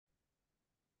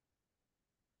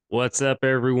What's up,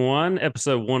 everyone?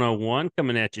 Episode 101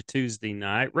 coming at you Tuesday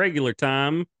night. Regular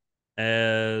time,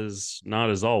 as not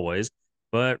as always,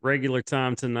 but regular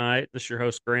time tonight. This is your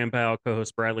host, Graham Powell, co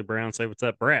host Bradley Brown. Say what's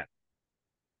up, Brad.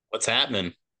 What's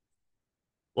happening?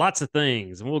 Lots of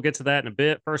things, and we'll get to that in a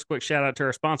bit. First, quick shout out to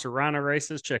our sponsor, Rhino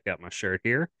Races. Check out my shirt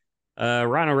here.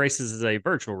 Rhino Races is a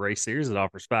virtual race series that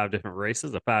offers 5 different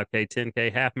races: a 5K,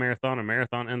 10K, half marathon, a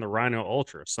marathon, and the Rhino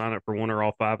Ultra. Sign up for one or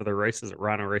all 5 of their races at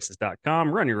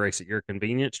rhinoraces.com. Run your race at your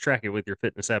convenience. Track it with your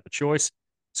fitness app of choice.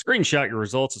 Screenshot your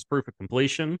results as proof of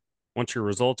completion. Once your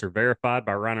results are verified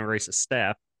by Rhino Races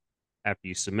staff after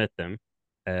you submit them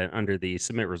under the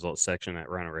submit results section at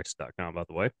rhinoraces.com, by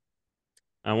the way.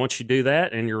 Once you do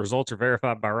that and your results are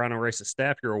verified by Rhino Races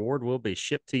staff, your award will be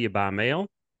shipped to you by mail.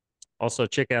 Also,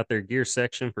 check out their gear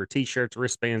section for t-shirts,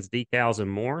 wristbands, decals, and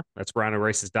more. That's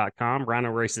rhinoraces.com. Rhino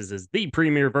Races is the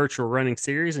premier virtual running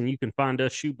series, and you can find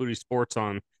us, Shoe Booty Sports,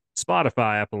 on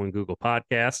Spotify, Apple, and Google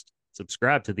Podcasts.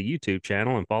 Subscribe to the YouTube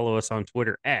channel and follow us on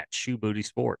Twitter at Shoe Booty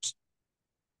Sports.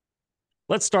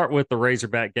 Let's start with the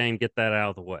Razorback game, get that out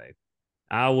of the way.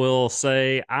 I will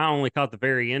say I only caught the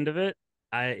very end of it.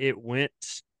 I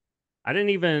didn't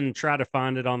even try to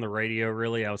find it on the radio,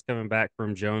 really. I was coming back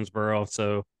from Jonesboro,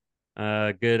 so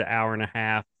a good hour and a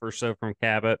half or so from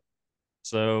Cabot.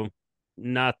 So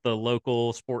not the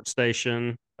local sports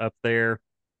station up there.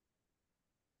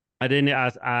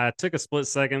 I took a split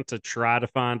second to try to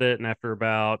find it, and after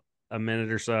about a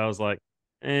minute or so, I was like,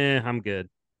 I'm good.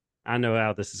 I know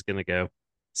how this is gonna go.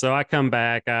 So I come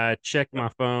back, I check my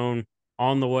phone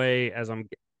on the way as I'm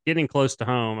getting close to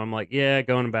home. I'm like, yeah,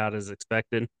 going about as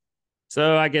expected.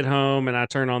 So I get home and I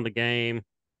turn on the game,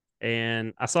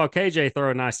 and I saw KJ throw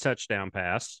a nice touchdown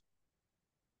pass.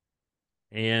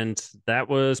 And that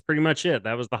was pretty much it.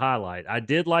 That was the highlight. I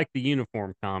did like the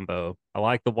uniform combo. I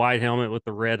like the white helmet with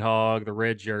the red hog, the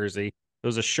red jersey. It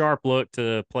was a sharp look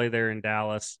to play there in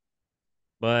Dallas.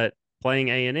 But playing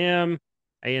A&M,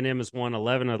 A&M has won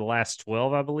 11 of the last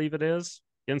 12, I believe it is,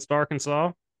 against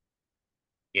Arkansas.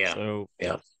 Yeah, So,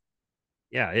 yeah,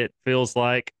 yeah, it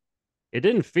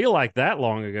didn't feel like that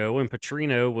long ago when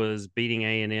Petrino was beating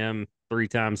A&M 3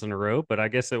 times in a row, but I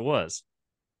guess it was.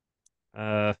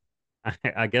 Uh,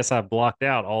 I guess I blocked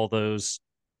out all those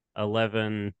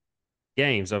 11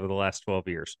 games over the last 12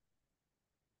 years.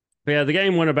 But yeah, the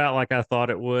game went about like I thought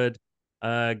it would.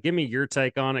 Give me your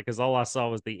take on it because all I saw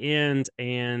was the end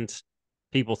and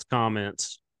people's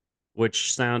comments,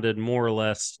 which sounded more or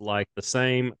less like the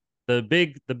same. The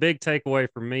big takeaway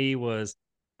for me was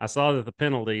I saw that the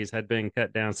penalties had been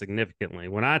cut down significantly.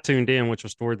 When I tuned in, which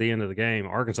was toward the end of the game,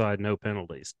 Arkansas had no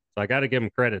penalties. So I got to give them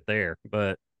credit there,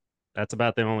 but that's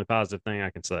about the only positive thing I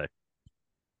can say.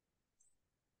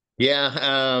 yeah.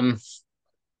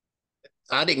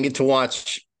 I didn't get to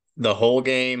watch the whole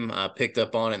game. I picked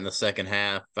up on it in the second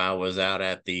half. I was out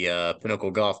at the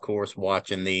Pinnacle Golf Course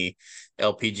watching the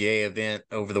LPGA event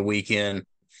over the weekend.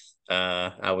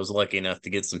 I was lucky enough to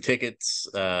get some tickets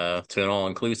to an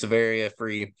all-inclusive area,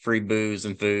 free booze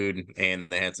and food, and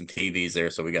they had some TVs there,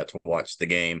 so we got to watch the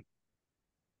game.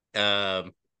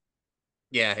 Um,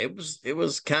 yeah, it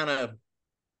was kind of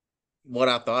what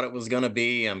I thought it was going to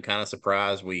be. I'm kind of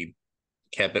surprised we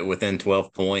kept it within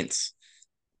 12 points.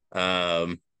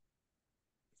 Um,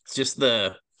 it's just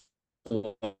the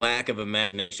lack of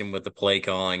imagination with the play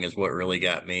calling is what really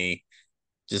got me.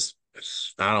 Just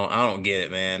I don't get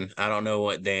it, man. I don't know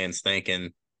what Dan's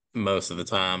thinking most of the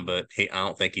time, but I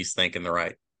don't think he's thinking the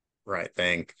right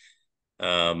thing.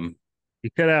 Um, You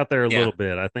cut out there a yeah, little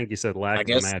bit. I think you said lack I of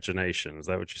guess imagination. Is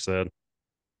that what you said?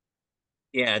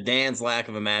 yeah, Dan's lack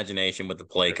of imagination with the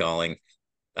play calling.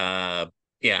 Uh,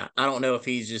 yeah, I don't know if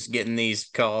he's just getting these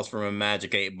calls from a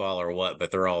magic 8 ball or what,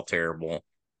 but they're all terrible.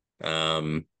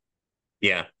 Um,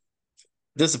 yeah,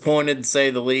 disappointed to say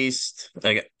the least.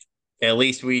 Like, at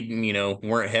least we,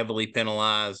 weren't heavily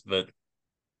penalized, but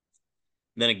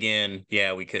then again,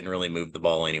 yeah, we couldn't really move the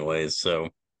ball anyways. So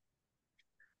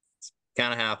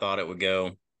kind of how I thought it would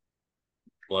go.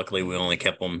 Luckily, we only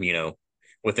kept them,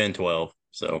 within 12.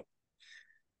 So,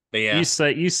 but You yeah,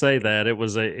 say you say that it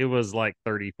was like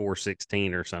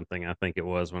 34-16 or something. I think it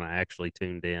was when I actually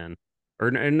tuned in.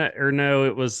 Or no,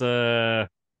 it was a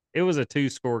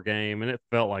two-score game and it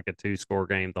felt like a two-score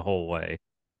game the whole way.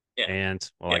 yeah,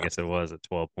 And well, I yeah, guess it was at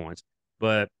 12 points.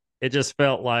 But it just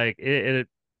felt like it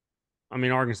I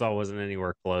mean, Arkansas wasn't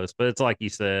anywhere close, but it's like you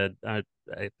said. I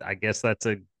guess that's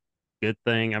a good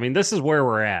thing. I mean, this is where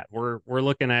we're at. We're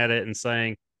looking at it and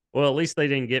saying, well, at least they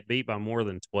didn't get beat by more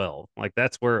than 12. Like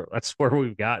that's where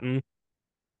we've gotten.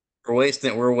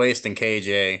 we're wasting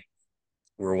KJ.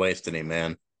 We're wasting him,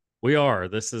 man. We are.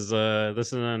 This is an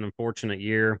unfortunate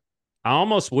year. I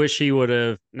almost wish he would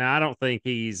have. Now, I don't think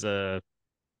he's a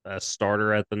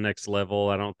starter at the next level.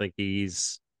 I don't think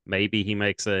maybe he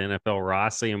makes an NFL roster. I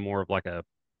see him more of like a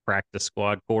practice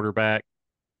squad quarterback.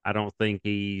 I don't think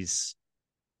he's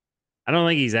I don't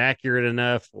think he's accurate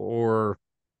enough or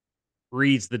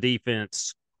reads the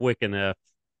defense quick enough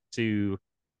to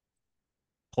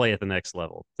play at the next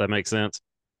level. Does that make sense?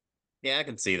 Yeah, I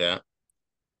can see that.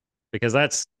 Because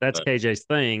that's But KJ's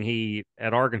thing. He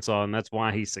at Arkansas, and that's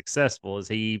why he's successful. Is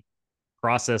he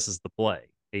processes the play.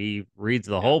 He reads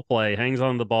the yeah, whole play, hangs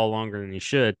on the ball longer than he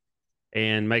should,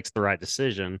 and makes the right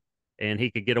decision. And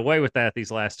he could get away with that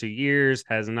these last 2 years.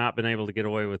 Has not been able to get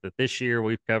away with it this year.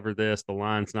 We've covered this. The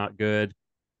line's not good.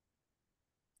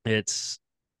 It's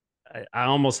I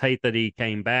almost hate that he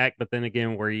came back, but then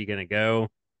again, where are you going to go?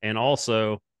 And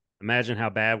also, imagine how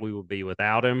bad we would be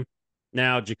without him.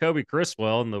 Now, Jacoby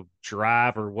Criswell in the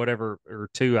drive or whatever or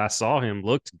two I saw him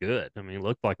looked good. I mean, he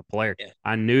looked like a player. yeah,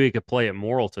 I knew he could play at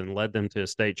Morrilton, led them to a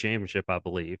state championship, I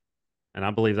believe. And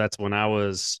I believe that's when I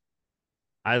was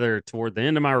either toward the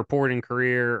end of my reporting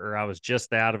career or I was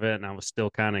just out of it and I was still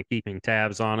kind of keeping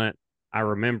tabs on it. I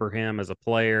remember him as a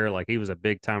player, like he was a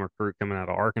big time recruit coming out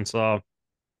of Arkansas,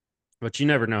 but you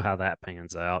never know how that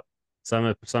pans out. Some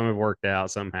have worked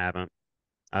out, some haven't.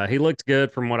 He looked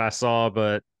good from what I saw,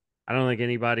 but I don't think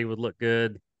anybody would look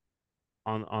good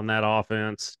on that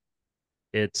offense.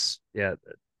 It's yeah,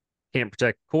 can't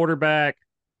protect the quarterback.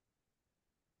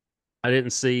 I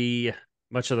didn't see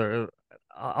much of the.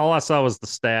 All I saw was the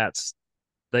stats.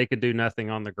 They could do nothing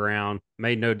on the ground.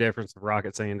 Made no difference with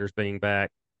Rocket Sanders being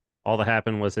back. All that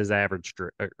happened was his average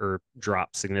or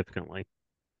dropped significantly.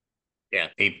 yeah.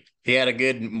 He had a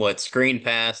good screen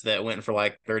pass that went for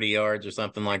like 30 yards or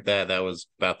something like that. That was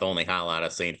about the only highlight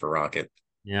I've seen for Rocket.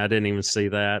 Yeah, I didn't even see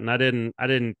that, and I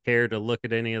didn't care to look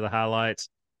at any of the highlights.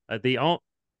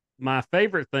 My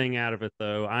favorite thing out of it,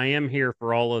 though, I am here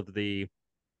for all of the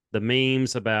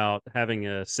memes about having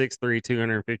a 6'3",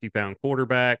 250-pound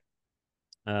quarterback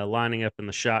lining up in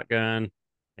the shotgun,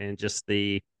 and just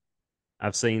the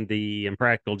I've seen the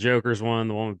Impractical Jokers one,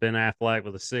 the one with Ben Affleck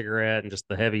with a cigarette and just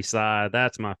the heavy side.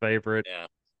 That's my favorite. Yeah,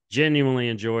 Genuinely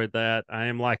enjoyed that. I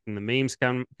am liking the memes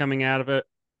coming out of it.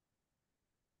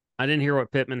 I didn't hear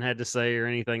what Pittman had to say or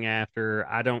anything after.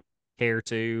 I don't care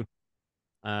to.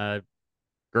 Uh,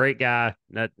 Great guy.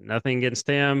 Nothing against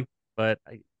him, but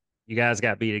you guys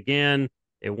got beat again.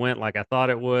 It went like I thought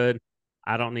it would.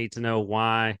 I don't need to know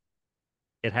why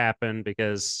it happened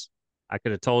because I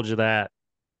could have told you that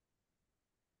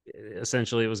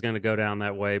essentially it was going to go down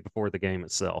that way before the game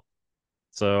itself.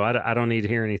 So I don't need to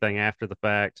hear anything after the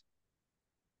fact.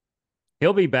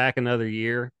 He'll be back another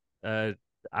year. Uh,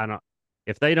 I don't.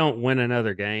 If they don't win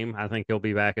another game, I think he'll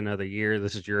be back another year.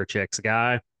 This is Juracek's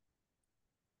guy,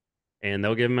 and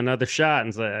they'll give him another shot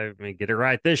and say, I mean, get it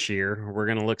right this year. We're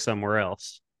going to look somewhere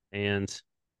else. And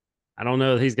I don't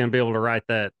know that he's going to be able to right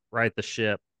the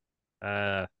ship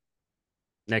uh,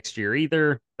 next year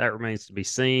either. That remains to be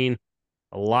seen.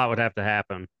 A lot would have to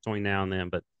happen between now and then,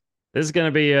 but this is going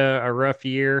to be a rough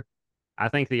year. I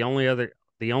think the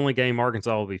only game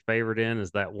Arkansas will be favored in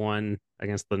is that one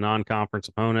against the non-conference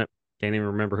opponent. Can't even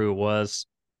remember who it was.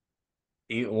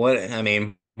 what I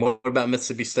mean, what about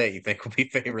Mississippi State? You think will be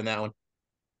favoring that one?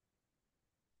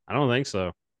 I don't think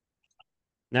so.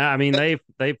 Now, I mean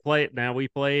they played. Now we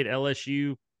played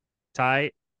LSU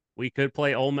tight. We could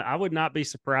play Ole Miss. I would not be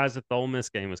surprised if the Ole Miss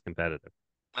game was competitive.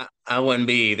 I wouldn't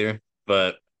be either,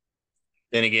 but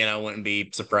then again, I wouldn't be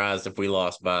surprised if we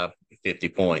lost by 50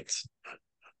 points.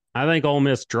 I think Ole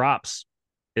Miss drops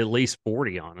at least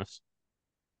 40 on us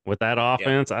with that Yeah,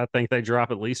 offense. I think they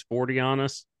drop at least 40 on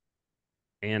us,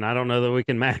 and I don't know that we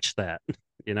can match that.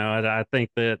 I think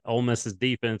that Ole Miss's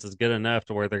defense is good enough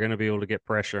to where they're going to be able to get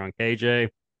pressure on KJ.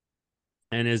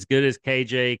 And as good as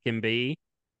KJ can be,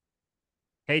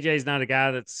 KJ's not a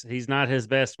guy he's not his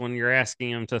best when you're asking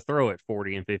him to throw it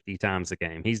 40 and 50 times a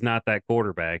game. He's not that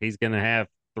quarterback. He's going to have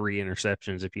 3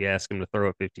 interceptions if you ask him to throw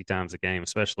it 50 times a game,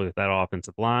 especially with that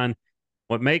offensive line.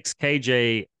 What makes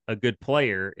KJ a good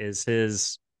player is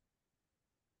his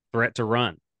threat to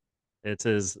run. It's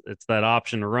that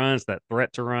option to run, it's that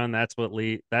threat to run. That's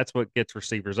what gets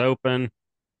receivers open.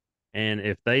 And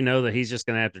if they know that he's just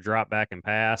going to have to drop back and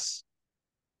pass,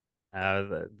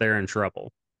 they're in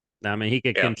trouble. Now, I mean, he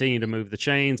could yeah, continue to move the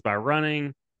chains by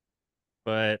running,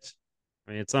 but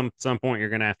I mean, at some point you're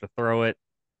going to have to throw it,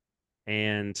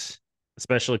 and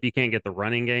especially if you can't get the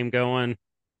running game going,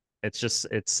 it's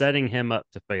setting him up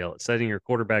to fail. It's setting your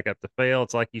quarterback up to fail.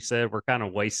 It's like you said, we're kind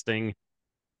of wasting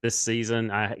this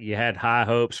season. You had high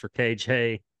hopes for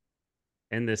KJ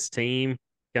and this team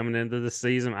coming into the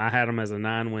season. I had them as a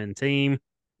 9-win team.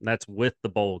 That's with the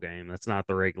bowl game. That's not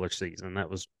the regular season. That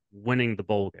was winning the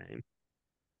bowl game.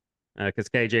 Because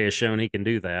KJ has shown he can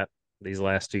do that these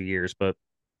last 2 years, but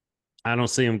I don't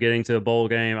see him getting to a bowl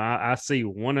game. I see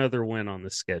one other win on the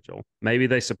schedule. Maybe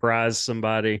they surprise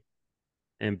somebody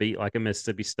and beat like a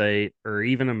Mississippi State or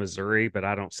even a Missouri, but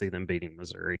I don't see them beating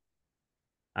Missouri.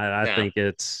 I Yeah, think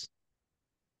it's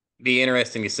be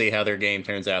interesting to see how their game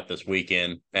turns out this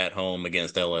weekend at home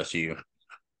against LSU.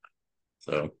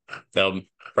 So that'll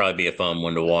probably be a fun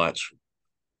one to watch.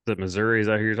 the Missouri. Is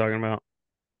that who you're talking about?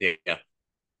 Yeah,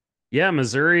 Yeah,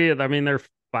 Missouri. I mean, they're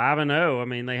 5-0. I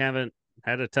mean, they haven't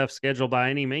had a tough schedule by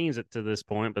any means to this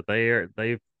point, but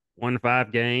they've won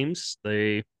 5 games.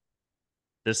 This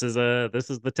is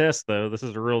the test though. This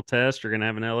is a real test. You're gonna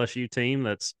have an LSU team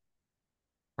that's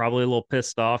probably a little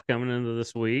pissed off coming into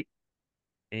this week.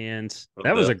 And a bit.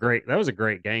 that was a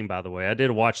great game, by the way. I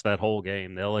did watch that whole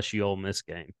game, the LSU Ole Miss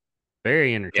game.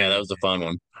 Very Yeah, that entertaining was a game. fun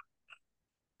one.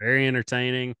 Very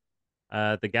entertaining.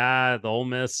 The Ole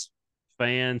Miss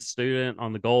fan student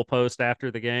on the goalpost after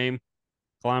the game,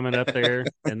 climbing up there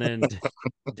and then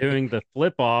doing the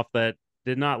flip off that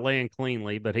did not land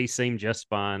cleanly, but he seemed just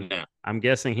fine. Yeah, I'm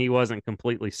guessing he wasn't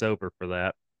completely sober for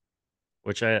that,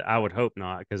 which I would hope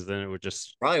not, because then it would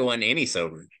just probably wasn't any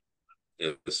sober.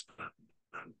 It was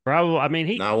probably. I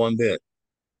mean, not one bit.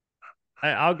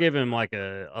 I'll give him like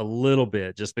a little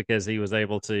bit just because he was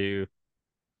able to.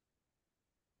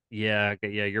 Yeah,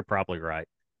 yeah, you're probably right.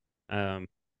 Um,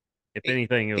 if He,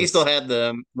 anything, it he still was had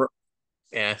the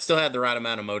still had the right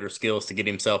amount of motor skills to get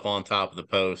himself on top of the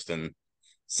post and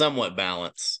somewhat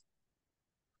balance.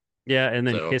 yeah, and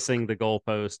then So kissing the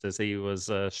goalpost as he was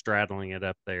straddling it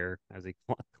up there as he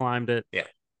climbed it. yeah,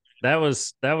 That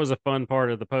was a fun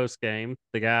part of the post game.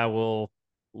 The guy will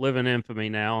live in infamy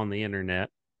now on the internet,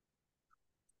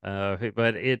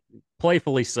 but it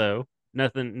playfully so.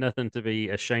 Nothing to be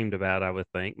ashamed about. I would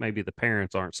think maybe the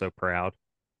parents aren't so proud,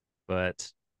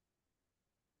 but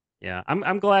yeah,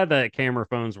 I'm glad that camera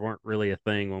phones weren't really a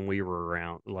thing when we were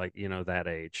around, like that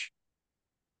age.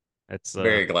 It's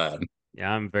very glad. yeah,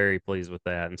 I'm very pleased with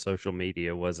that. And social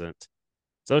media was a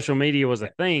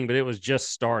thing, but it was just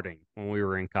starting when we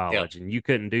were in Yeah. college, and you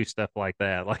couldn't do stuff like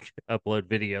that, like upload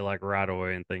video like right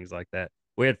away and things like that.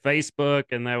 We had Facebook,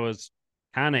 and that was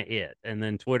kind of it. And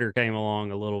then Twitter came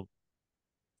along a little.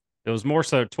 It was more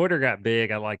so Twitter got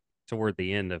big. I like toward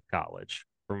the end of college,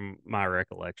 from my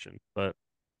recollection. But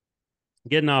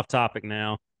getting off topic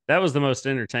now, that was the most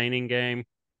entertaining game.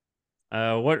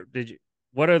 What did you?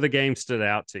 What other games stood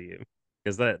out to you?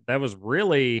 Because that was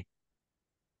really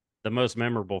the most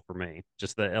memorable for me.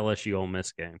 Just the LSU Ole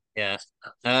Miss game. Yeah.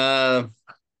 Uh,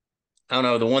 I don't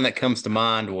know. The one that comes to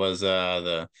mind was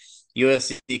the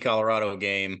USC Colorado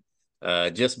game.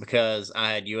 Just because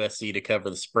I had USC to cover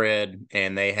the spread,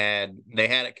 and they had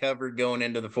it covered going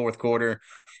into the fourth quarter,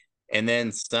 and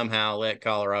then somehow let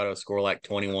Colorado score like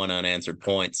 21 unanswered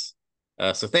points.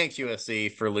 So thanks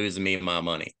USC for losing me my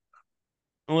money.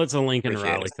 Well, it's a Lincoln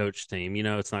Appreciate Riley it. coach team.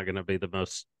 It's not going to be the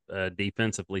most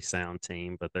defensively sound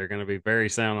team, but they're going to be very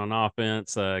sound on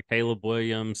offense. Caleb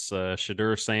Williams,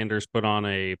 Shadur Sanders put on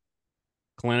a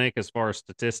clinic as far as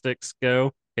statistics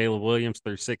go. Caleb Williams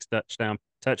threw 6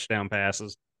 touchdown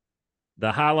passes.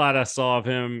 The highlight I saw of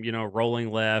him,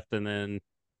 rolling left and then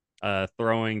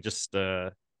throwing just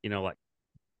like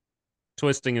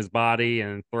twisting his body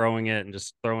and throwing it and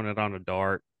just throwing it on a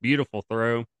dart. Beautiful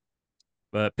throw.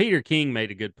 But Peter King made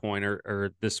a good point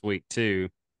or this week too.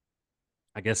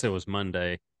 I guess it was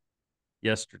Monday,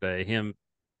 yesterday.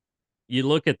 You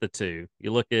look at the two.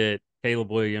 You look at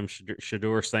Caleb Williams,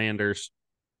 Shador Sanders,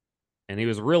 and he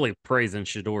was really praising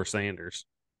Shador Sanders.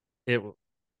 It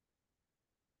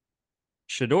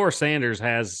Shador Sanders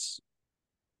has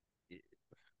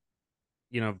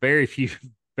very few,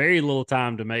 very little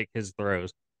time to make his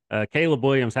throws. Caleb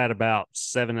Williams had about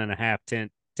 7.5,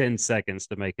 10 seconds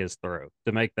to make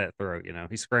that throw.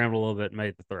 He scrambled a little bit and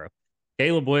made the throw.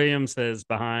 Caleb Williams is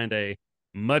behind a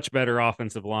much better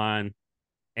offensive line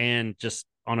and just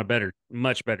on a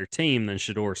much better team than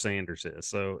Shador Sanders is.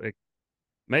 So it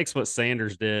makes what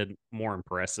Sanders did more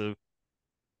impressive.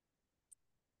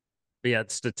 But yeah,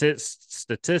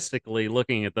 statistically,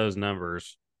 looking at those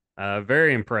numbers,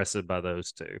 very impressive by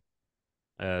those two,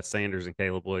 Sanders and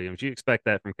Caleb Williams. You expect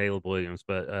that from Caleb Williams,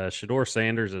 but Shador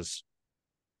Sanders is.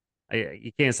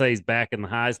 You can't say he's back in the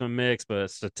Heisman mix,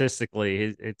 but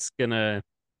statistically, it's gonna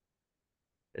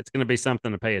be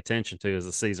something to pay attention to as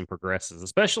the season progresses,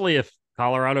 especially if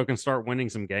Colorado can start winning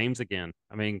some games again.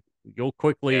 I mean, you'll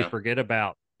quickly Yeah. forget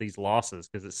about these losses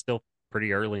because it's still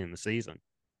pretty early in the season.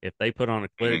 If they put on a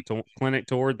Mhm. clinic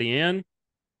toward the end,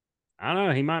 I don't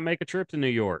know. He might make a trip to New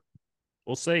York.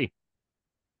 We'll see.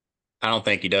 I don't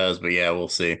think he does, but yeah, we'll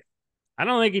see. I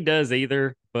don't think he does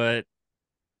either, but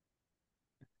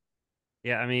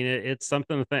yeah, I mean, it's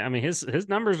something to think. I mean, his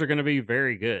numbers are going to be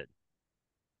very good.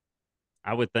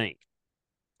 I would think.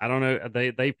 I don't know.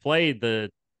 They played the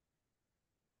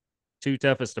two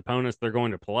toughest opponents they're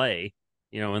going to play,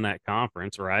 in that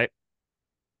conference, right?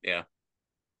 Yeah.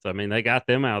 So I mean, they got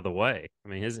them out of the way. I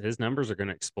mean, his numbers are going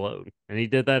to explode, and he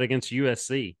did that against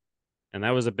USC, and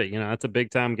that was a big, that's a big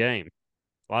time game.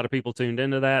 A lot of people tuned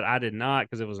into that. I did not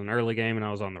because it was an early game and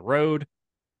I was on the road.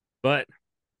 But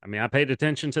I mean, I paid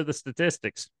attention to the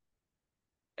statistics,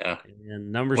 Yeah.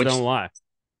 and numbers Which don't lie.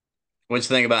 What's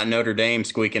the thing about Notre Dame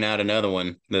squeaking out another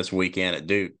one this weekend at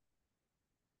Duke?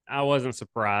 I wasn't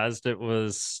surprised. It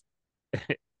was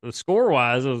the score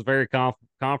wise, it was very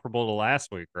comparable to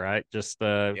last week, right? Just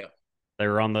Yeah. they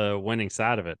were on the winning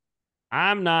side of it.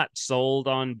 I'm not sold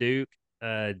on Duke.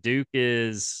 Duke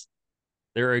is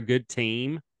they're a good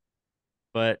team,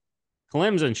 but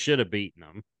Clemson should have beaten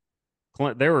them.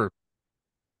 There were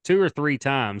two or three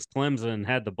times Clemson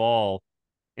had the ball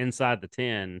inside the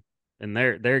 10 in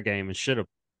their game and should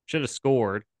have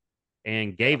scored and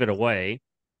Yeah. gave it away.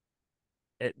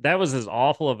 That was as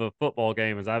awful of a football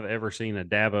game as I've ever seen a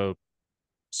Dabo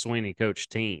Sweeney coach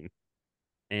team.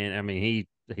 And I mean,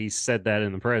 he said that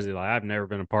in the press. Like, I've never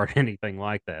been a part of anything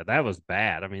like that. That was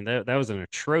bad. I mean, that was an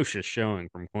atrocious showing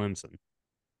from Clemson.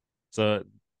 So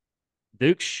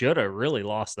Duke should have really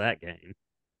lost that game,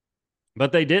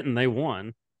 but they didn't. They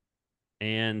won.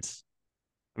 And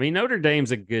I mean, Notre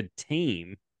Dame's a good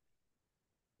team,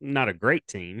 not a great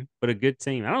team, but a good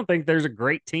team. I don't think there's a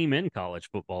great team in college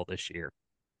football this year.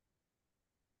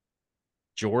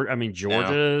 I mean,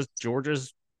 No.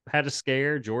 Georgia's had a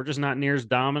scare. Georgia's not near as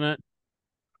dominant.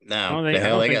 No. The I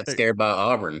hell don't they think got that. scared by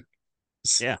Auburn.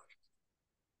 Yeah,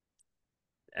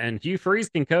 and Hugh Freeze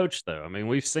can coach though. I mean,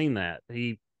 we've seen that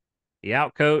he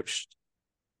outcoached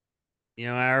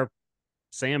our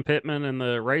Sam Pittman and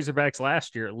the Razorbacks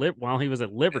last year while he was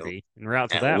at Liberty en route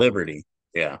to At that one. Liberty.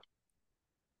 Yeah.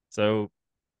 So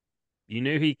you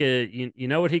knew he could. You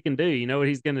know what he can do. You know what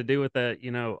he's going to do with that.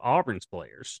 Auburn's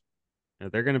players.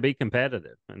 They're going to be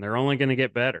competitive, and they're only going to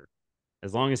get better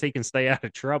as long as he can stay out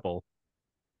of trouble.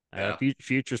 Yeah.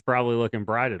 Future's probably looking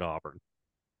bright at Auburn.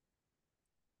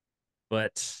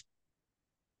 But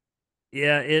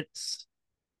yeah,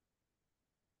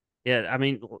 I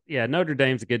mean, yeah, Notre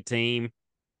Dame's a good team.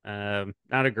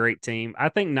 Not a great team. I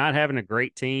think not having a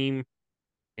great team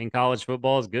in college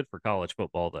football is good for college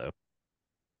football, though.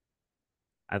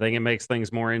 I think it makes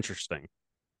things more interesting.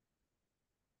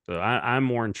 So I'm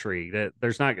more intrigued that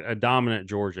there's not a dominant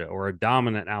Georgia or a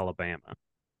dominant Alabama.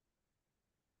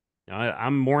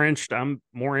 I'm more interested. I'm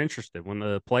more interested when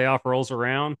the playoff rolls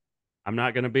around. I'm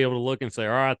not going to be able to look and say,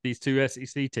 all right, these two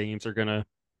SEC teams are going to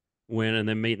win and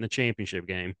then meet in the championship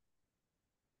game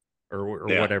or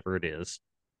Yeah. whatever it is.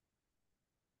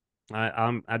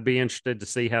 I'd be interested to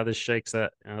see how this shakes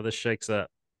up.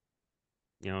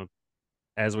 You know,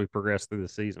 as we progress through the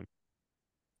season.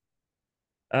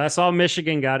 I saw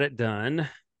Michigan got it done,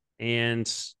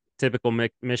 and typical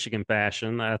Michigan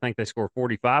fashion, I think they scored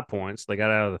 45 points. They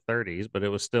got out of the 30s, but it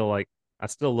was still like I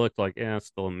still looked like it's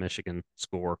still a Michigan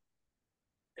score,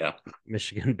 Yeah.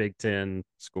 Michigan Big Ten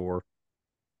score.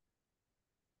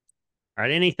 All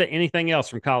right, anything else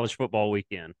from college football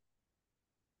weekend?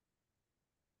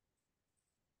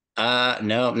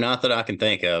 No, not that I can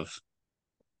think of.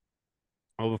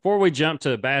 Well, before we jump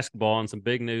to basketball and some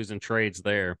big news and trades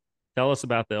there, tell us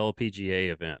about the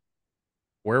LPGA event.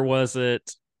 Where was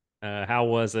it? How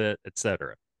was it,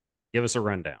 etc. Give us a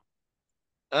rundown.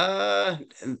 Uh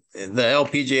the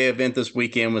LPGA event this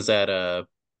weekend was at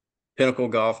Pinnacle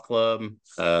Golf Club,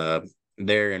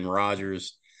 there in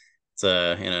Rogers. It's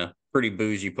in a pretty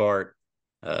bougie part.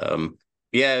 Um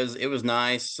yeah, it was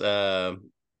nice.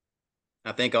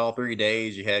 I think all 3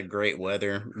 days you had great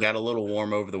weather. Got a little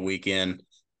warm over the weekend.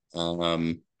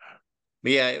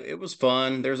 But yeah, it was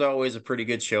fun. There's always a pretty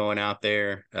good showing out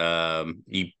there.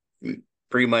 You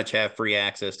pretty much have free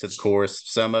access to the course.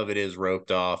 Some of it is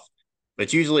roped off, but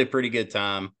it's usually a pretty good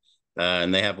time.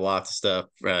 And they have lots of stuff,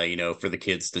 for the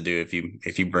kids to do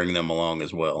if you bring them along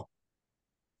as well.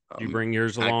 Did you Um, bring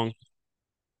yours I along?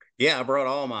 Yeah, I brought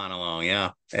all mine along.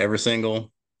 Yeah, every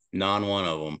single non one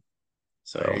of them.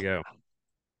 There So, you go.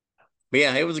 but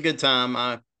yeah, it was a good time.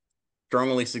 I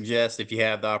strongly suggest if you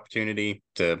have the opportunity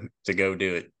to go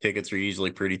do it. Tickets are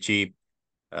usually pretty cheap.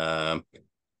 Um,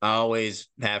 I always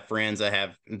have friends that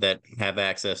have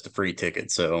access to free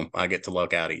tickets, so I get to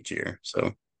luck out each year.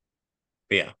 So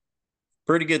yeah,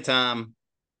 pretty good time.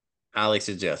 Highly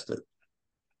suggest it.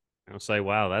 I'll say,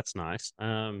 wow, that's nice.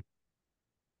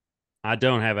 I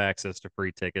don't have access to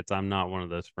free tickets. I'm not one of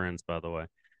those friends, by the way.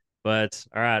 But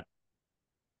all right,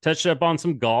 touched up on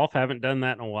some golf. Haven't done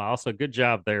that in a while, so good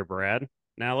job there, Brad.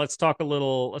 Now let's talk a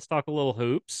little. Let's talk a little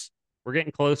hoops. We're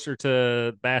getting closer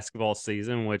to basketball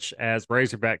season, which as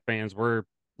Razorback fans, we're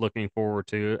looking forward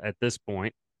to at this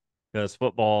point because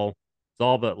football is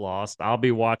all but lost. I'll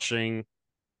be watching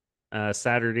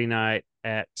Saturday night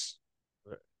at.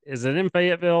 Is it in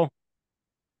Fayetteville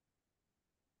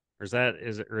or is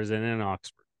it in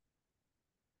Oxford?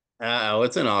 Oh,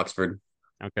 it's in Oxford.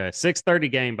 Okay, 6:30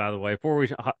 game. By the way, before we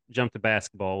jump to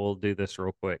basketball, we'll do this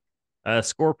real quick.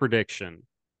 Score prediction: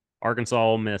 Arkansas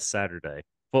Ole Miss Saturday.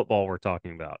 Football we're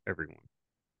talking about, everyone.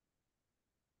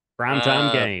 Primetime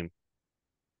Uh, game.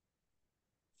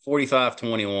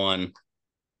 45-21,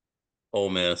 Ole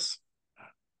Miss.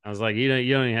 I was like, you don't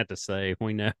even have to say.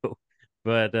 We know,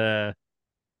 but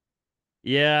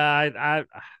yeah,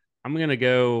 I'm gonna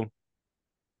go.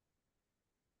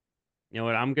 You know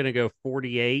what? I'm gonna go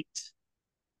 48.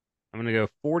 I'm gonna go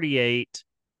 48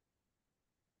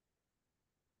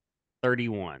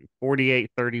 31.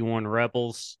 48-31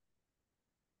 Rebels.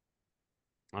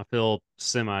 I feel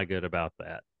semi good about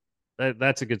that.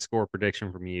 That's a good score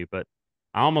prediction from you, but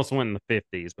I almost went in the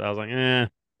 50s, but I was like, Yeah.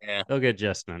 they'll get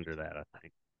just under that, I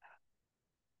think.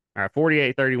 All right,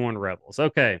 48-31 Rebels.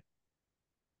 Okay.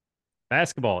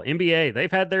 Basketball, NBA,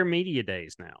 they've had their media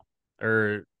days now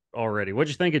or already. What'd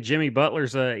you think of Jimmy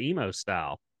Butler's emo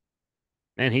style?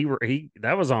 Man, he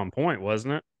that was on point,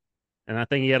 wasn't it? And I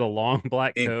think he had a long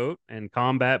black If, coat and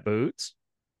combat boots.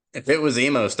 if it was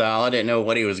emo style, I didn't know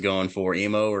what he was going for,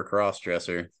 emo or cross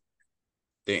dresser.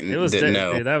 It Didn't was didn't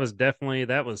know. dude, that was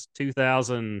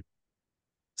 2007,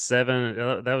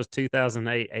 that was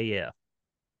 2008 AF.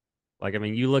 Like I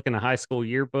mean, you look in a high school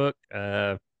yearbook,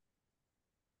 yeah,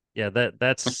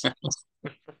 that's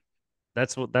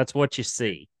what you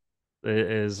see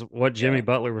is what Jimmy Yeah.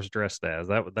 Butler was dressed as.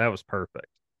 That was perfect.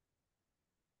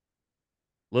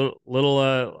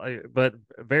 Little but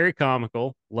very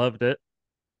comical. Loved it.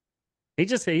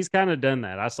 He's kind of done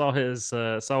that. I saw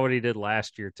what he did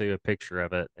last year too, a picture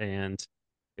of it, and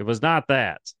it was not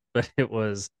that, but it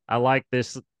was. I like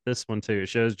this one too. It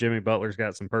shows Jimmy Butler's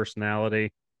got some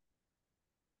personality.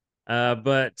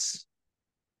 But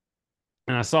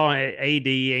and I saw AD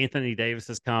Anthony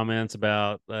Davis's comments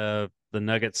about the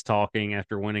Nuggets talking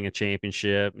after winning a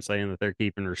championship and saying that they're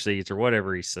keeping receipts or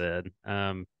whatever he said.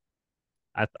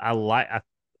 I like I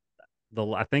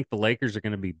think the Lakers are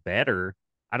going to be better.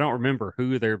 I don't remember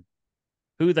who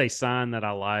they signed that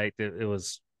I liked. It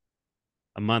was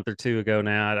a month or two ago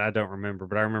now. I don't remember,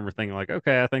 but I remember thinking like,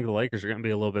 okay, I think the Lakers are going to be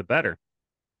a little bit better,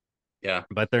 Yeah.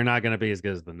 but they're not going to be as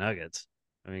good as the Nuggets.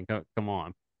 I mean, come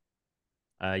on.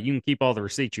 You can keep all the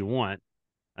receipts you want.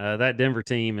 That Denver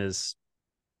team is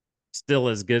still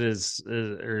as good as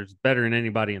or is better than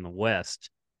anybody in the West.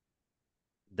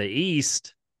 The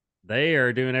East, they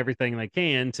are doing everything they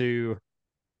can to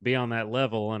be on that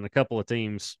level, and a couple of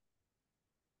teams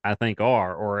I think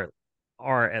are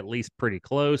at least pretty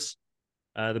close.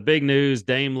 The big news: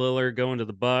 Dame Lillard going to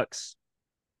the Bucks.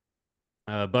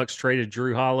 Bucks traded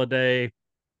Drew Holiday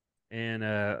and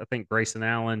I think Grayson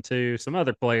Allen too, some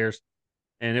other players,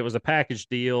 and it was a package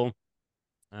deal.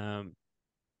 Um,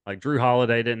 like Drew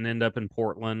Holiday didn't end up in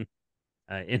Portland,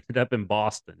 ended up in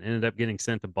Boston, ended up getting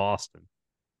sent to Boston.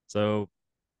 So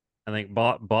I think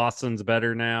Boston's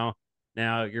better now.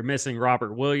 Now you're missing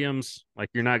Robert Williams. Like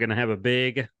you're not going to have a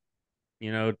big,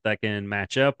 that can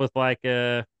match up with like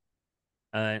an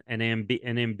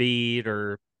Embiid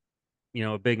or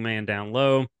a big man down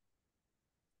low.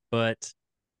 But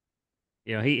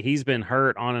he's been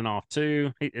hurt on and off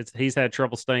too. He's had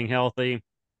trouble staying healthy.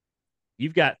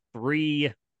 You've got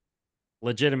three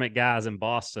legitimate guys in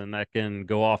Boston that can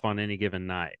go off on any given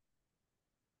night.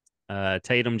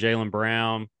 Tatum, Jalen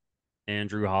Brown, and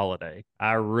Drew Holiday.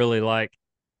 I really like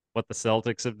what the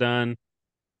Celtics have done,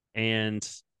 and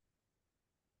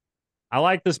I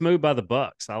like this move by the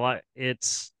Bucks. I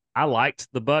liked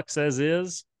the Bucks as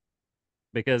is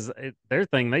because their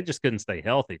thing they just couldn't stay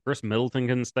healthy. Chris Middleton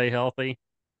couldn't stay healthy,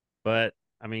 but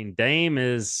I mean Dame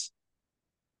is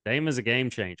a game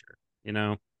changer. You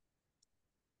know,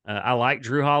 I like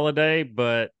Drew Holiday,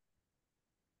 but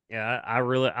yeah,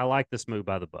 I like this move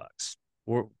by the Bucks.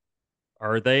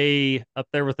 Are they up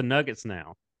there with the Nuggets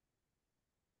now?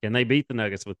 Can they beat the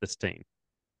Nuggets with this team?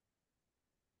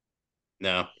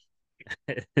 No.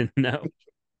 No.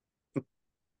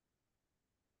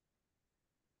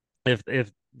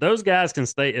 If those guys can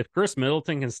stay, if Chris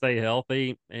Middleton can stay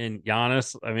healthy and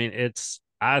Giannis, I mean,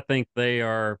 I think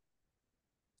they're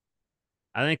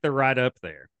right up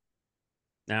there.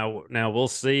 Now we'll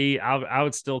see. I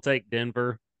would still take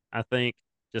Denver. I think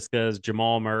just because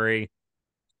Jamal Murray,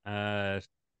 uh,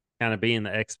 kind of being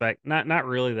the X factor, not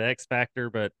really the X factor,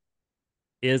 but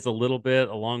is a little bit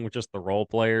along with just the role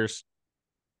players.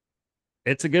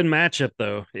 It's a good matchup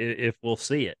though, if we'll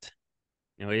see it.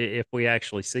 If we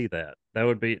actually see that, that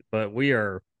would be. But we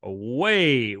are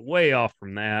way off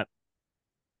from that.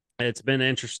 It's been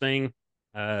interesting.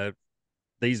 Uh,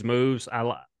 these moves,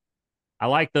 I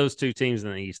like those two teams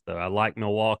in the East though. I like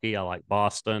Milwaukee. I like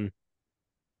Boston.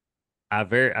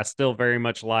 I still very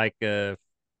much like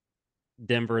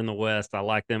Denver in the West. I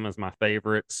like them as my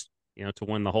favorites. To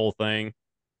win the whole thing.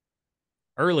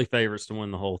 Early favorites to win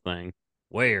the whole thing.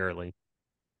 Way early.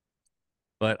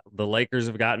 But the Lakers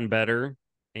have gotten better,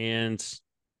 and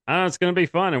I don't know, it's going to be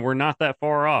fun. And we're not that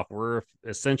far off. We're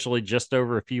essentially just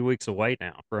over a few weeks away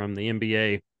now from the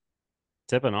NBA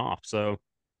tipping off. So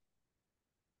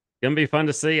going to be fun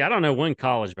to see. I don't know when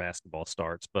college basketball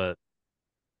starts, but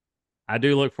I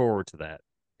do look forward to that,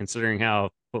 considering how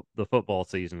the football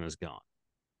season has gone.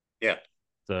 Yeah,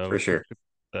 for So, sure.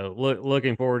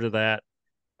 looking forward to that.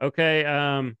 Okay,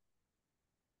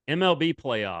 MLB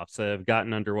playoffs have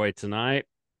gotten underway tonight.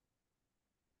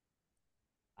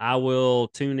 I will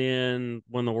tune in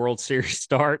when the World Series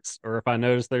starts, or if I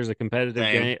notice there's a competitive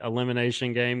Same. game,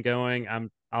 elimination game going.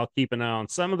 I'll keep an eye on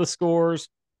some of the scores.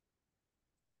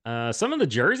 Some of the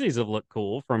jerseys have looked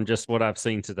cool from just what I've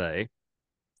seen today.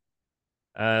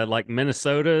 Like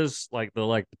Minnesota's, like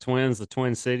the Twins, the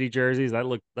Twin City jerseys. That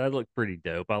look pretty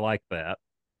dope. I like that.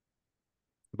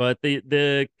 But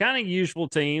the kind of usual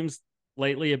teams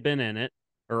lately have been in it,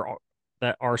 or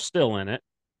that are still in it.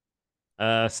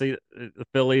 See, the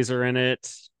Phillies are in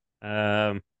it.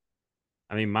 Um,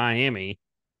 I mean Miami.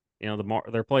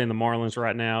 They're playing the Marlins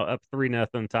right now, up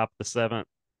 3-0, top of the seventh.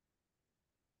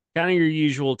 Kind of your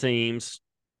usual teams.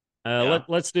 Yeah.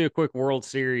 Let's do a quick World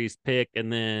Series pick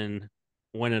and then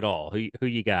win it all. Who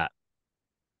you got?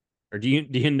 Or do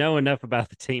you know enough about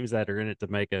the teams that are in it to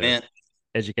make a Man,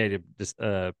 educated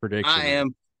I prediction there?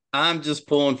 am I'm just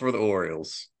pulling for the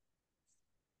Orioles.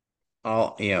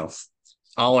 All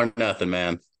all or nothing,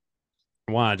 man.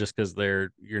 Why? Just because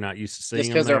you're not used to seeing Just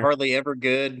them because they're there? hardly ever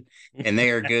good, and they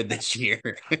are good this year.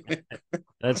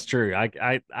 That's true.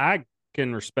 I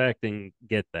can respect and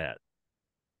get that.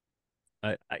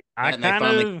 I And they kind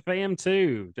finally, of am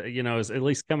too. Is at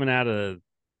least coming out of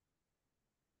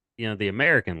the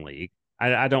American League.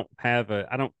 I don't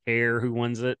care who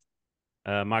wins it.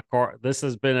 My car. This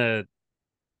has been a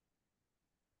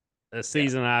yeah,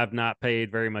 season I've not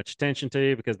paid very much attention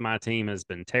to because my team has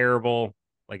been terrible.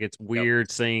 Like it's yep,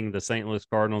 weird seeing the St. Louis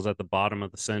Cardinals at the bottom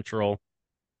of the Central.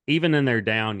 Even in their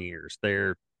down years,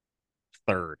 they're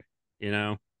third. You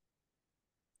know,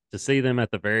 to see them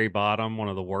at the very bottom, one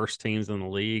of the worst teams in the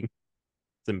league,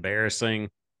 it's embarrassing.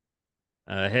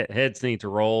 Heads need to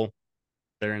roll.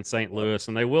 They're in St. yep. Louis,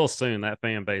 and they will soon. That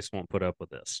fan base won't put up with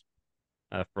this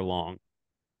for long.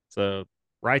 So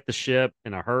right the ship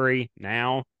in a hurry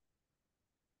now.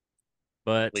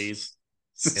 But Please.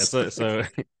 yeah, so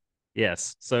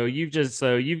yes.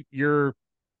 You're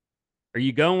are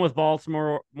you going with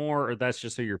Baltimore more, or that's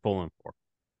just who you're pulling for?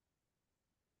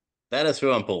 That is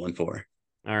who I'm pulling for.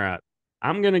 All right,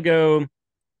 I'm gonna go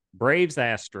Braves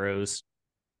Astros,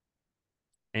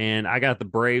 and I got the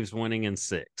Braves winning in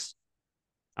six.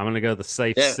 I'm gonna go the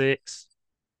safe Yeah, six.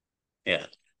 yeah.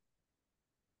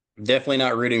 Definitely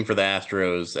not rooting for the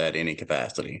Astros at any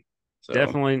capacity. So,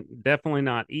 Definitely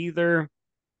not either.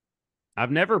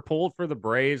 I've never pulled for the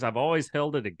Braves. I've always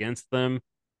held it against them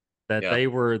that yeah, they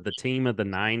were the team of the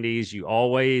 90s. You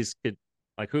always could,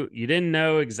 like, who you didn't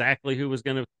know exactly who was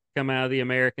going to come out of the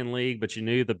American League, but you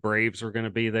knew the Braves were going to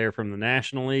be there from the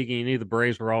National League, and you knew the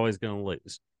Braves were always going to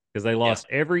lose because they yeah. lost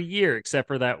every year except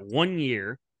for that one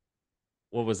year.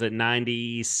 What was it,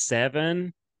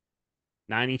 97,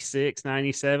 96,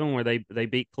 97, where they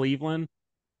beat Cleveland?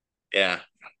 Yeah.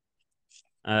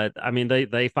 I mean, they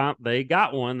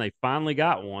got one. They finally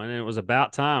got one, and it was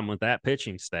about time with that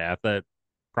pitching staff. That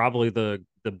probably the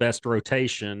best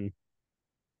rotation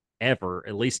ever,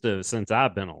 at least since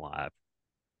I've been alive,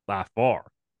 by far.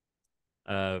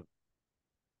 Uh,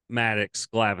 Maddox,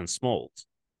 Glavine, Smoltz,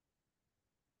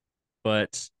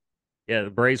 but yeah, the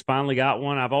Braves finally got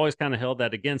one. I've always kind of held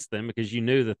that against them because you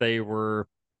knew that they were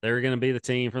going to be the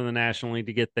team from the National League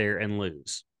to get there and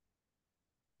lose.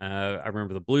 I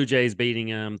remember the Blue Jays beating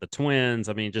them, the Twins.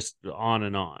 I mean, just on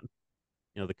and on.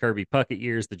 The Kirby Puckett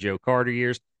years, the Joe Carter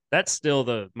years. That's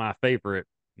still my favorite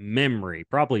memory,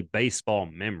 probably baseball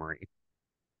memory,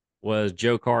 was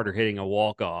Joe Carter hitting a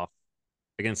walk off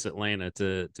against Atlanta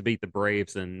to beat the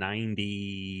Braves in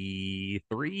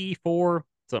 93, 4,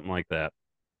 something like that.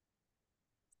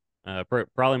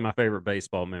 Probably my favorite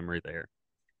baseball memory there.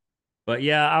 But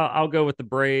yeah, I'll go with the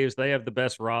Braves. They have the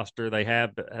best roster. They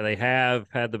have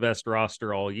had the best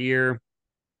roster all year,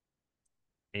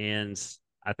 and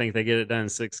I think they get it done in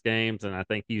 6 games. And I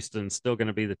think Houston's still going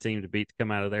to be the team to beat to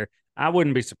come out of there. I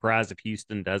wouldn't be surprised if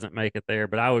Houston doesn't make it there,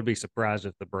 but I would be surprised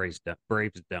if the Braves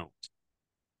don't.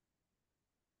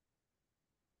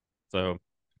 So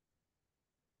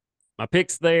my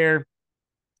picks there.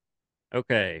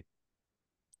 Okay,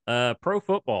 pro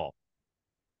football.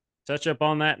 Touch up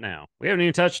on that now. We haven't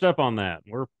even touched up on that.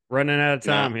 We're running out of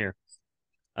No, time here.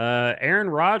 Aaron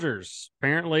Rodgers.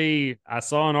 Apparently, I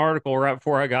saw an article right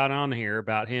before I got on here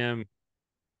about him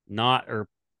not or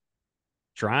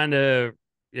trying to,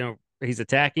 he's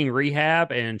attacking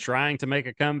rehab and trying to make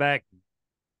a comeback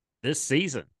this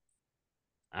season.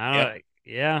 I yep, don't,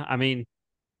 yeah, I mean,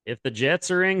 if the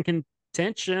Jets are in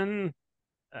contention,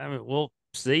 I mean, we'll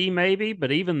see maybe,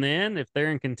 but even then, if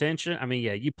they're in contention, I mean,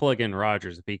 yeah, you plug in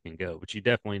Rodgers if he can go, but you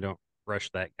definitely don't rush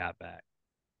that guy back.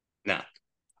 no.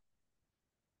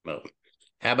 No.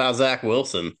 How about Zach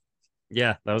Wilson?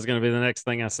 Yeah, that was going to be the next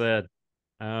thing I said.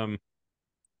 Um,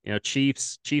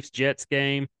 Chiefs Jets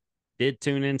game. Did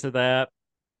tune into that.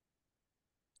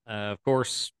 Of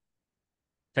course,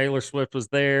 Taylor Swift was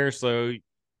there, so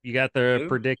you got the Who?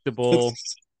 predictable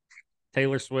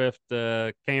Taylor Swift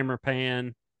camera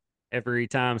pan Yeah, every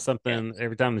time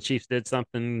the Chiefs did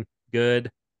something good.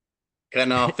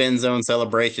 cutting off end zone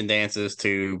celebration dances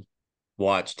to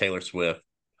watch Taylor Swift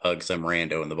hug some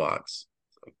rando in the box.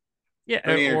 Yeah,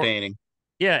 Pretty or entertaining.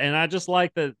 yeah, and I just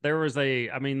like that there was a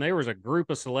group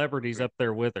of celebrities up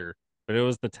there with her, but it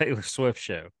was the Taylor Swift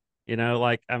show.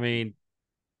 Like I mean,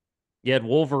 you had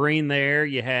Wolverine there,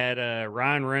 you had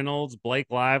Ryan Reynolds, Blake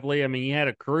Lively. I mean, you had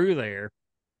a crew there,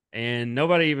 and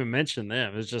nobody even mentioned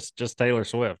them. It's just Taylor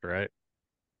Swift, right?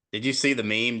 Did you see the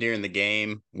meme during the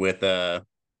game with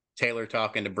Taylor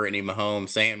talking to Brittany Mahomes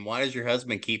saying, "Why does your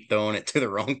husband keep throwing it to the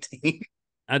wrong team?"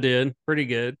 I did pretty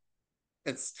good,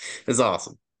 it's it's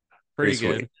awesome. Pretty pretty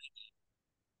good. sweet.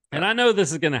 And Yeah. I know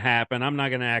this is going to happen. I'm not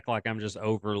going to act like I'm just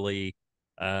overly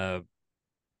uh,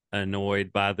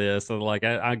 annoyed by this. So like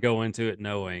I go into it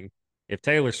knowing if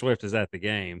Taylor Swift is at the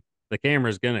game, the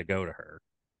camera's going to go to her.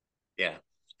 Yeah.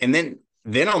 And then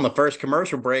on the first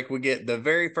commercial break, we get the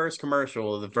very first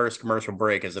commercial of the first commercial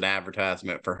break as an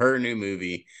advertisement for her new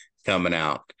movie coming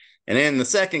out. And then the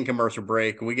second commercial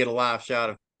break, we get a live shot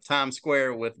of Times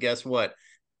Square with guess what?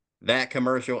 That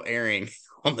commercial airing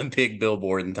on the big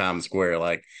billboard in Times Square.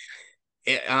 Like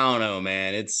I don't know,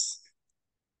 man. It's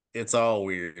all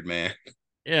weird, man.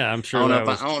 Yeah, I'm sure that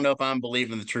I was, don't know if I'm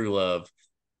believing the true love.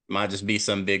 Might just be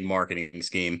some big marketing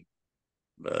scheme.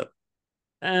 But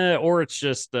or it's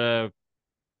just a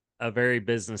very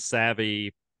business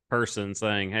savvy person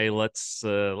saying, "Hey, let's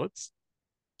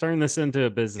turn this into a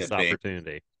business could be.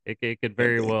 opportunity." It could Could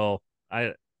very be. well.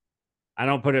 I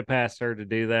don't put it past her to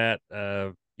do that.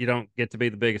 You don't get to be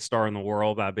the biggest star in the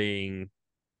world by being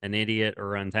an idiot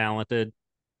or untalented.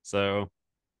 So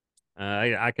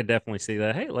I could definitely see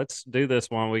that. Hey, let's do this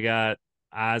one. We got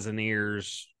eyes and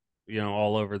ears,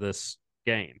 all over this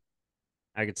game.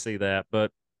 I could see that.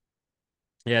 But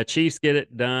yeah, Chiefs get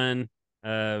it done.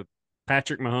 Uh,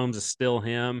 Patrick Mahomes is still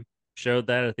him. Showed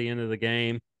that at the end of the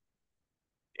game.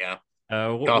 Yeah.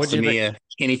 What'd Costing you think? me a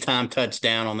anytime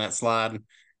touchdown on that slide.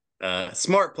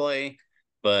 Smart play,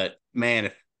 but man,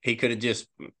 if he could have just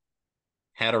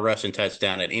had a rushing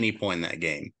touchdown at any point in that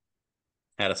game,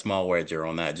 had a small wager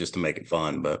on that just to make it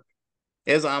fun. But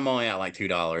I'm only at like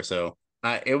 $2, so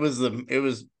it was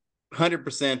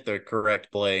 100% the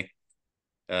correct play.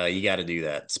 You got to do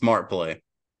that. Smart play.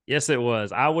 Yes, it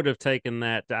was. I would have taken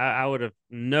that. I would have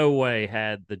no way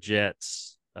had the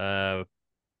Jets. Within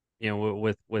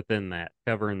that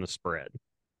covering the spread.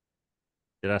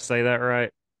 Did I say that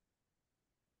right?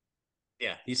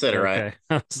 Yeah, you said it right. Okay.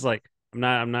 I was like,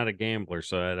 I'm not a gambler,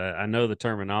 so I know the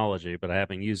terminology, but I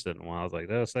haven't used it in a while. I was like,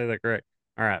 did I say that correct?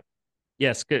 All right.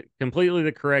 Yes, completely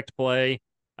the correct play.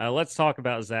 Let's talk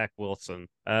about Zach Wilson.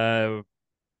 Played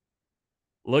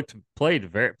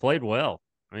well.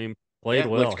 I mean, played Yeah,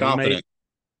 well. looked confident.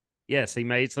 He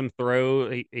made some throw.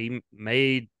 He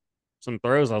made some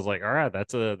throws. I was like, all right,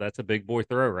 that's a big boy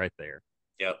throw right there.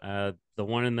 Yep. The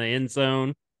one in the end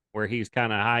zone where he's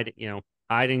kind of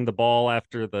hiding the ball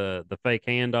after the fake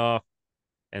handoff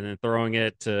and then throwing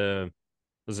it to,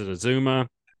 was it Azuma for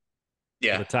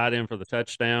Yeah. the tight end for the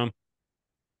touchdown?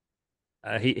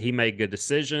 He made good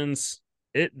decisions.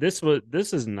 This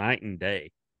is night and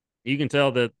day. you can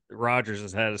tell that Rogers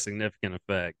has had a significant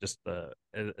effect, just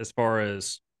as far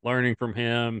as learning from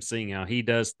him, seeing how he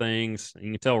does things.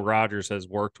 You can tell Rogers has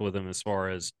worked with him as far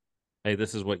as, hey,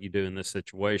 this is what you do in this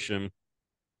situation.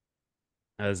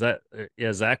 Yeah,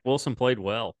 Zach Wilson played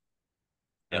well.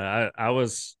 Yep. I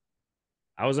was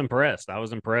impressed. I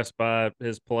was impressed by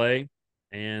his play,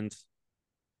 and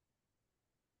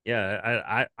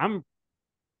yeah,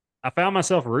 I found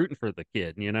myself rooting for the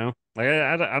kid. Like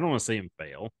I don't want to see him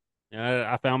fail.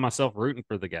 I found myself rooting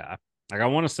for the guy. Like I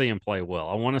want to see him play well.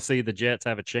 I want to see the Jets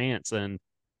have a chance.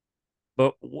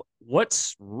 But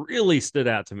what's really stood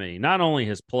out to me, not only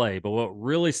his play, but what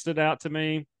really stood out to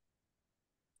me,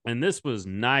 and this is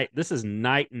night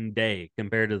and day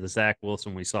compared to the Zach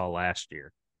Wilson we saw last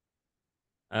year.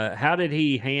 How did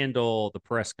he handle the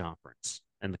press conference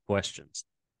and the questions?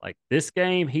 Like this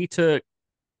game, he took,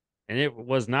 and it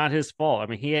was not his fault. I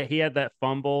mean, he had that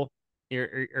fumble,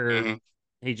 or Hmm.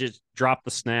 he just dropped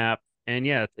the snap, and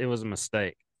yeah, it was a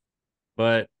mistake.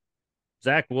 But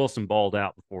Zach Wilson balled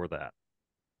out before that,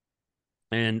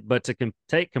 and but to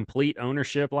take complete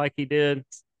ownership like he did,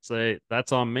 say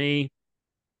that's on me,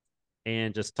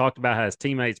 and just talked about how his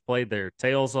teammates played their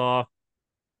tails off,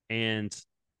 and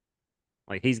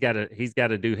like he's got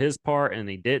to do his part, and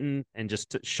he didn't, and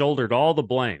just shouldered all the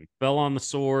blame, fell on the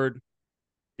sword,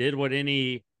 did what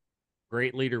any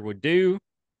great leader would do.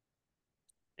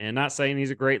 And not saying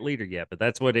he's a great leader yet, but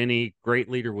that's what any great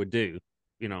leader would do.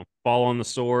 Fall on the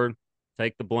sword,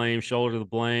 take the blame, shoulder the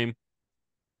blame.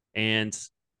 And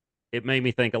it made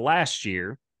me think of last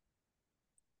year,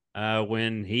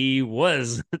 when he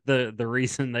was the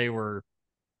reason they were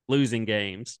losing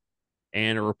games,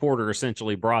 and a reporter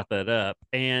essentially brought that up,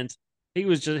 and he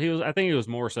was I think he was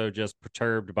more so just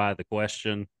perturbed by the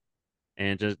question,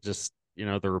 and just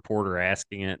the reporter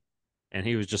asking it, and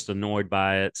he was just annoyed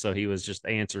by it, so he was just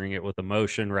answering it with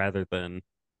emotion rather than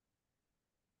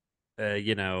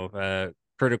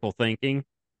critical thinking,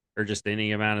 or just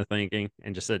any amount of thinking,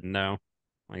 and just said no.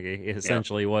 Like it Yep.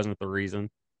 essentially wasn't the reason.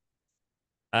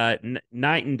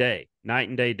 Night and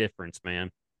day difference,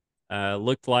 man.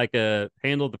 Looked like a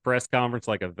handled the press conference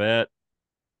like a vet.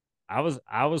 I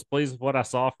was pleased with what I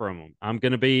saw from him.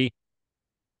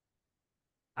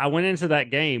 I went into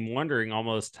that game wondering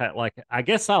almost like I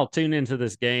guess I'll tune into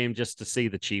this game just to see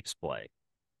the Chiefs play.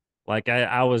 Like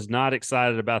I was not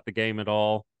excited about the game at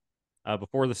all.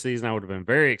 Before the season, I would have been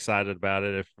very excited about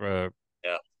it if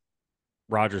Yeah.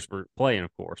 Rodgers were playing, of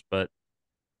course. But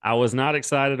I was not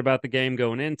excited about the game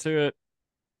going into it.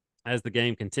 As the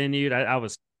game continued, I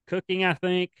was cooking, I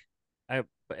think. I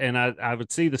I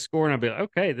would see the score and I'd be like,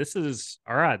 okay, this is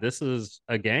all right. This is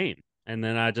a game. And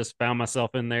then I just found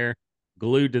myself in there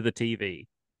glued to the TV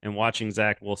and watching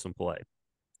Zach Wilson play.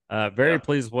 Very Yeah.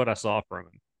 pleased with what I saw from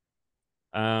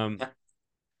him.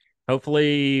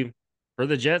 Hopefully, for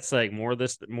the Jets' sake, more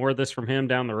of this from him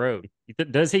down the road.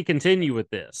 Does he continue with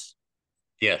this?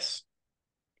 Yes.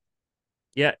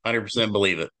 Yeah, 100%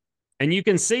 believe it. and you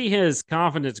can see his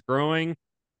confidence growing.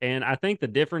 And I think the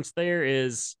difference there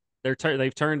is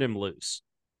they've turned him loose.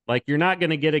 Like you're not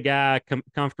going to get a guy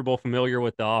comfortable, familiar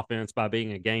with the offense by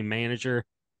being a game manager.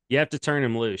 You have to turn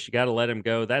him loose. You got to let him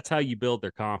go. That's how you build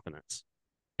their confidence.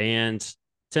 And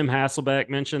Tim Hasselbeck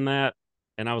mentioned that,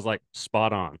 and I was like,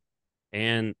 spot on.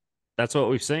 And that's what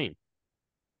we've seen.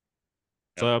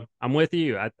 Yep. So I'm with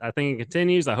you. I think it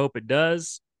continues. I hope it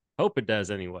does. Hope it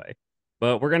does anyway.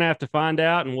 But we're going to have to find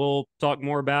out, and we'll talk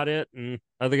more about it and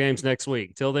other games next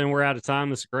week. Till then, we're out of time.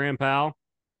 This is Graham Powell.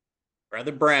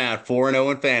 Brother Brown,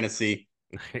 4-0 in fantasy.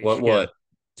 Yeah, What?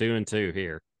 2-2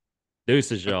 here.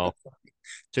 Deuces, y'all.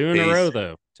 Two in a row, Peace.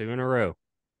 though. Two in a row.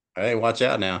 Hey, watch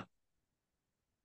out now.